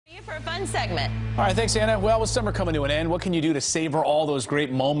For a fun segment. All right, thanks, Anna. Well, with summer coming to an end, what can you do to savor all those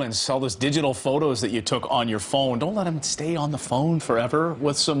great moments, all those digital photos that you took on your phone? Don't let them stay on the phone forever.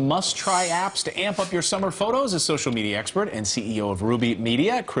 With some must-try apps to amp up your summer photos, a social media expert and CEO of Ruby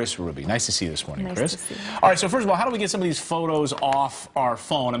Media, Kris Ruby. Nice to see you this morning, nice Kris. To see you. All right, so first of all, how do we get some of these photos off our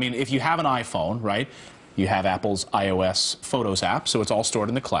phone? I mean, if you have an iPhone, right? You have Apple's iOS Photos app, so it's all stored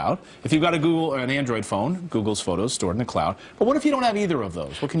in the cloud. If you've got a Google or an Android phone, Google's Photos stored in the cloud. But what if you don't have either of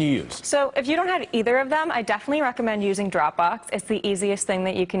those? What can you use? So if you don't have either of them, I definitely recommend using Dropbox. It's the easiest thing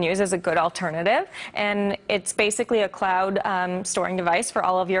that you can use as a good alternative. And it's basically a cloud storing device for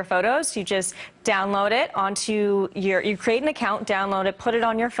all of your photos. You just download it onto you create an account, download it, put it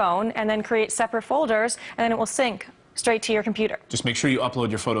on your phone, and then create separate folders, and then it will sync straight to your computer. Just make sure you upload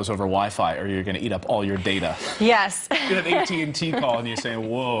your photos over Wi-Fi or you're going to eat up all your data. Yes. You get an AT&T call and you're saying,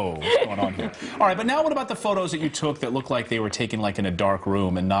 whoa, what's going on here? All right, but now what about the photos that you took that look like they were taken like in a dark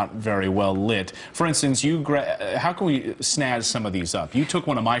room and not very well lit? For instance, how can we snazz some of these up? You took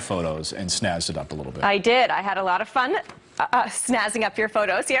one of my photos and snazzed it up a little bit. I did. I had a lot of fun snazzing up your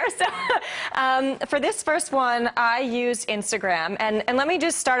photos here. So for this first one, I used Instagram. And let me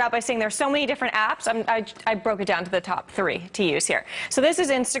just start out by saying there's so many different apps. I broke it down to the top 3 to use here. So this is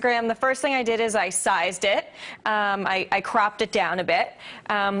Instagram. The first thing I did is I sized it. I cropped it down a bit.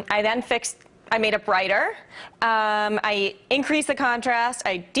 I made it brighter. I increased the contrast.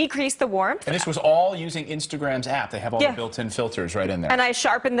 I decreased the warmth. And this was all using Instagram's app. They have all the built-in filters right in there. And I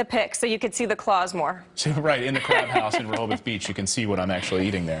sharpened the pic so you could see the claws more. So, right, in the crab house in Rehoboth Beach, you can see what I'm actually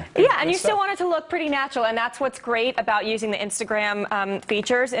eating there. Yeah, and you still want it to look pretty natural, and that's what's great about using the Instagram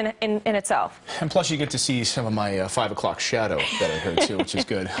features in itself. And plus, you get to see some of my 5 o'clock shadow that I heard, too, which is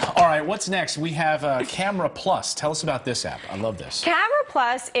good. All right, what's next? We have Camera Plus. Tell us about this app. I love this. Camera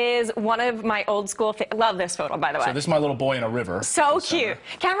Plus is one of my old school love this photo, by the way. So this is my little boy in a river. So cute.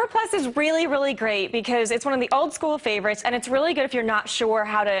 Camera Plus is really, really great because it's one of the old school favorites, and it's really good if you're not sure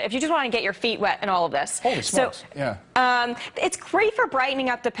how to, if you just want to get your feet wet in all of this. Holy smokes, yeah. It's great for brightening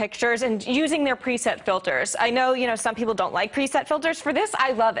up the pictures and using their preset filters. I know, some people don't like preset filters. For this,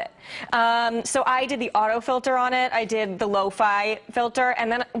 I love it. So I did the auto filter on it. I did the lo-fi filter,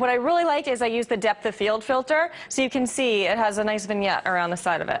 and then what I really liked is I used the depth of field filter, so you can see it has a nice vignette around the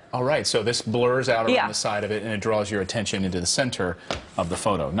side of it. All right, so this blurs out around the side of it, and it draws your attention into the center of the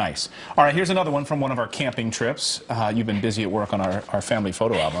photo. Nice. All right, here's another one from one of our camping trips. You've been busy at work on our family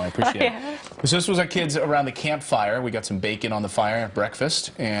photo album. I appreciate it. So this was our kids around the campfire. We got some bacon on the fire at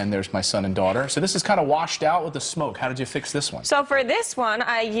breakfast, and there's my son and daughter. So this is kind of washed out with the smoke. How did you fix this one? So for this one,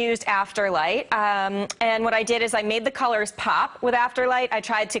 I used Afterlight, and what I did is I made the colors pop with Afterlight. I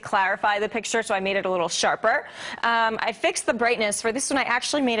tried to clarify the picture, so I made it a little sharper. I fixed the brightness. For this one, I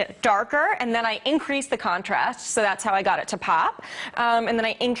actually made it darker, and then I increased the contrast, so that's how I got it to pop. And then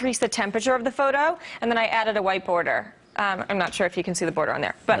I increased the temperature of the photo, and then I added a white border. I'm not sure if you can see the border on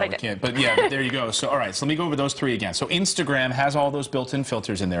there, but no, I did. Can't. But yeah, there you go. So all right, so let me go over those 3 again. So Instagram has all those built-in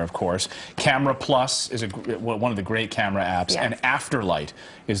filters in there, of course. Camera Plus is one of the great camera apps, and Afterlight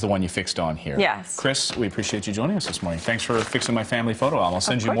is the one you fixed on here. Yes. Kris, we appreciate you joining us this morning. Thanks for fixing my family photo album. I'll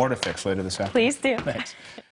send you more to fix later this afternoon. Please do. Thanks.